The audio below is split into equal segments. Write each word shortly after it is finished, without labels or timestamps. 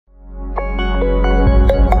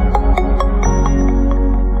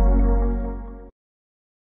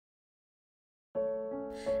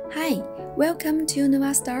Welcome to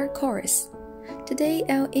NovaStar course. Today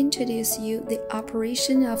I'll introduce you the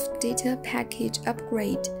operation of data package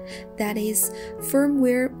upgrade, that is,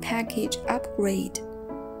 firmware package upgrade.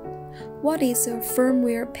 What is a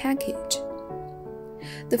firmware package?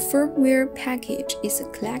 The firmware package is a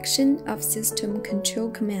collection of system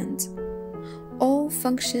control commands. All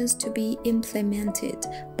functions to be implemented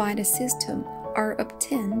by the system are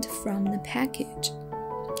obtained from the package,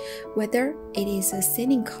 whether it is a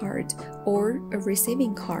sending card or a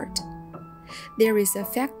receiving card. There is a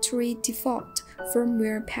factory default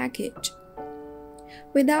firmware package.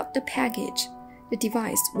 Without the package, the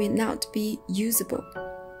device will not be usable.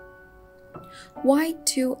 Why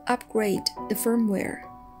to upgrade the firmware?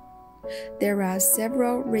 There are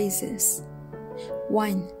several reasons.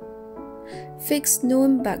 1. Fix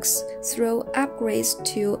known bugs through upgrades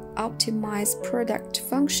to optimize product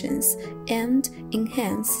functions and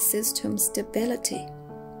enhance system stability.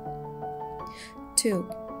 2.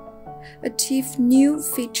 Achieve new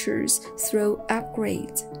features through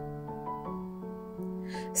upgrades.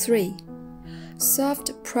 3. Solve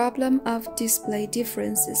the problem of display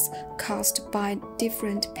differences caused by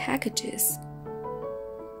different packages.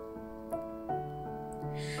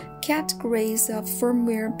 Categories of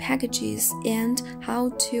firmware packages and how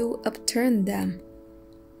to obtain them.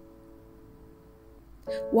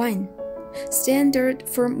 1. Standard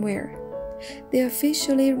firmware. The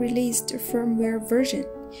officially released firmware version.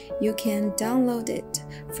 You can download it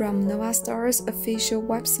from NovaStar's official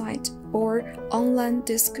website or online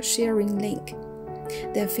disk sharing link.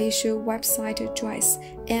 The official website address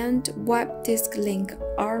and web disk link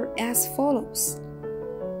are as follows.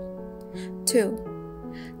 2.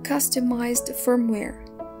 Customized firmware.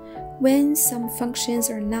 When some functions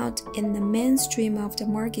are not in the mainstream of the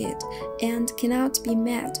market and cannot be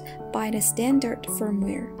met by the standard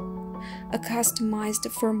firmware, a customized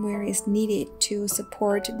firmware is needed to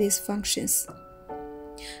support these functions.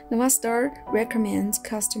 NovaStar recommends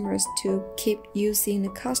customers to keep using the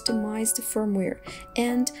customized firmware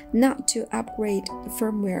and not to upgrade the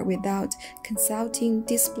firmware without consulting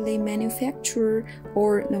display manufacturer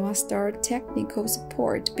or NovaStar technical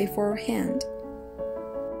support beforehand.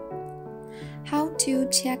 How to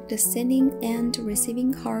check the sending and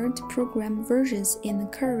receiving card program versions in the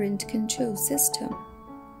current control system.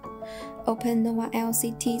 Open Nova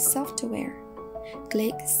LCT software.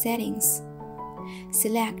 Click Settings.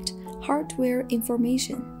 Select Hardware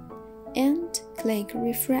Information and click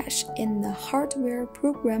Refresh in the Hardware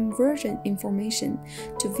Program Version information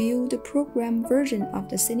to view the program version of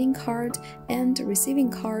the sending card and receiving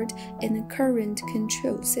card in the current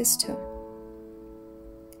control system.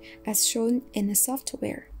 As shown in the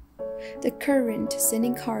software, the current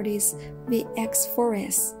sending card is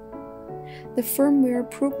VX4S. The firmware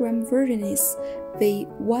program version is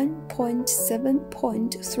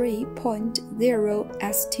v1.7.3.0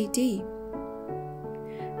 STD.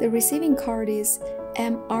 The receiving card is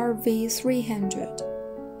MRV300.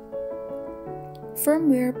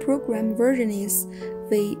 Firmware program version is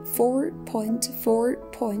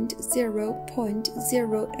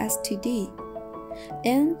v4.4.0.0 STD.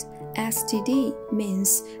 And STD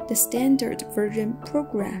means the standard version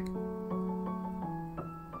program.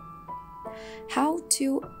 How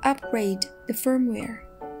to upgrade the firmware.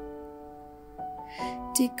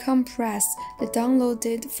 Decompress the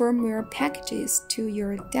downloaded firmware packages to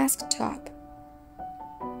your desktop.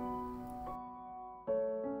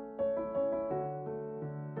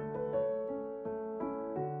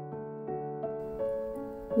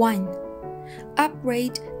 One.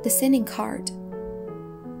 Upgrade the sending card.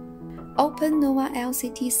 Open Nova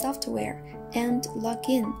LCT software and log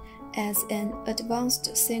in as an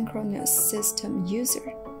advanced synchronous system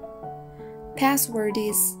user. Password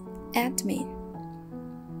is admin.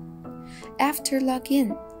 After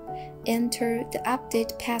login, enter the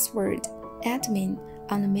update password admin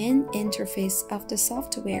on the main interface of the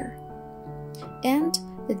software, and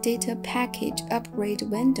the data package upgrade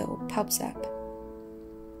window pops up.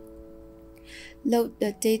 Load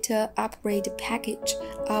the data upgrade package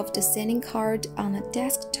of the sending card on the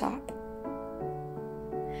desktop.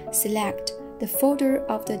 Select the folder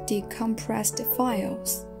of the decompressed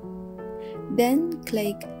files. Then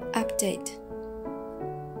click Update.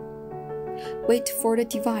 Wait for the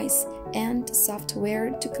device and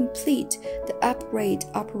software to complete the upgrade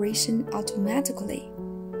operation automatically.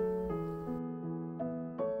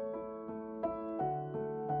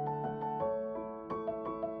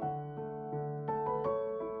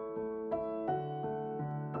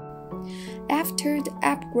 After the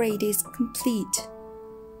upgrade is complete,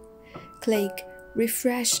 click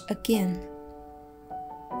Refresh again.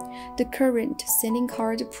 The current sending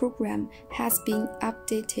card program has been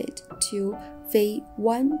updated to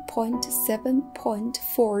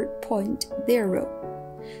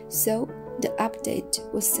v1.7.4.0, so the update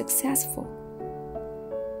was successful.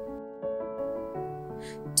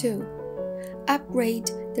 2. Upgrade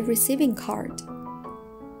the receiving card.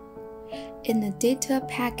 In the Data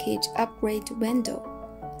Package Upgrade window,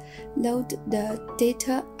 load the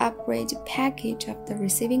Data Upgrade package of the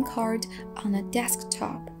receiving card on the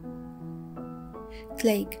desktop.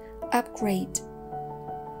 Click Upgrade.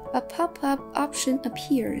 A pop-up option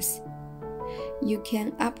appears. You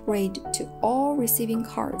can upgrade to all receiving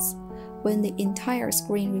cards when the entire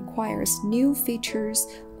screen requires new features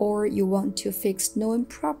or you want to fix known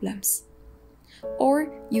problems.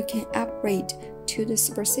 Or you can upgrade to the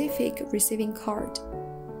specific receiving card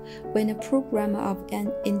when a program of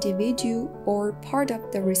an individual or part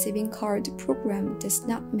of the receiving card program does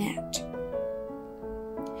not match.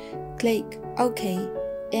 Click OK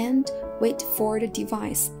and wait for the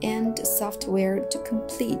device and software to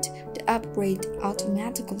complete the upgrade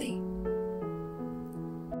automatically.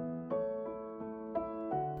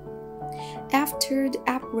 After the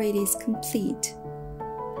upgrade is complete,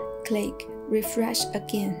 click Refresh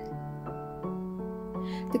again.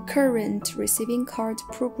 The current receiving card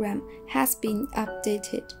program has been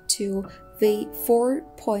updated to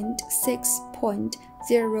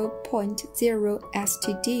v4.6.0.0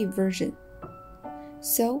 STD version,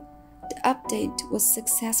 so the update was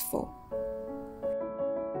successful.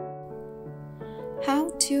 How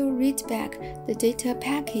to read back the data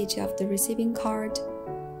package of the receiving card?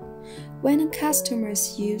 When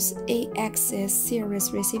customers use AXS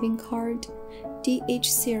series receiving card, DH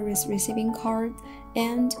series receiving card,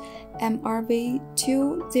 and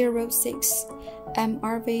MRV206,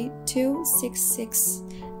 MRV266,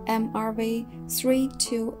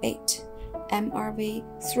 MRV328,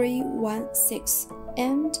 MRV316,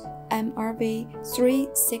 and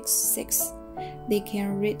MRV366, they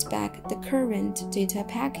can read back the current data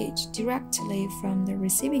package directly from the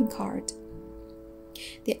receiving card.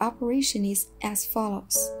 The operation is as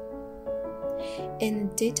follows. In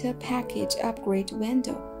the Data Package Upgrade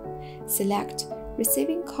window, select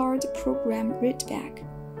Receiving Card Program Readback.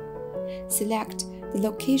 Select the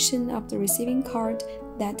location of the receiving card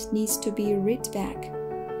that needs to be read back,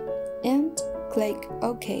 and click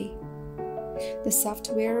OK. The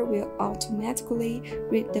software will automatically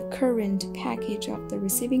read the current package of the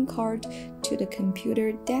receiving card to the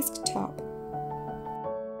computer desktop.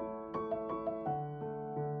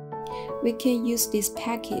 We can use this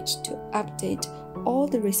package to update all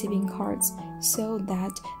the receiving cards so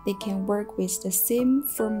that they can work with the same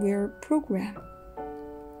firmware program.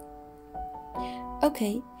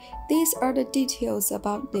 Okay, these are the details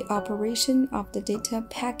about the operation of the data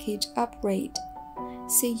package upgrade.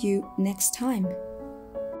 See you next time.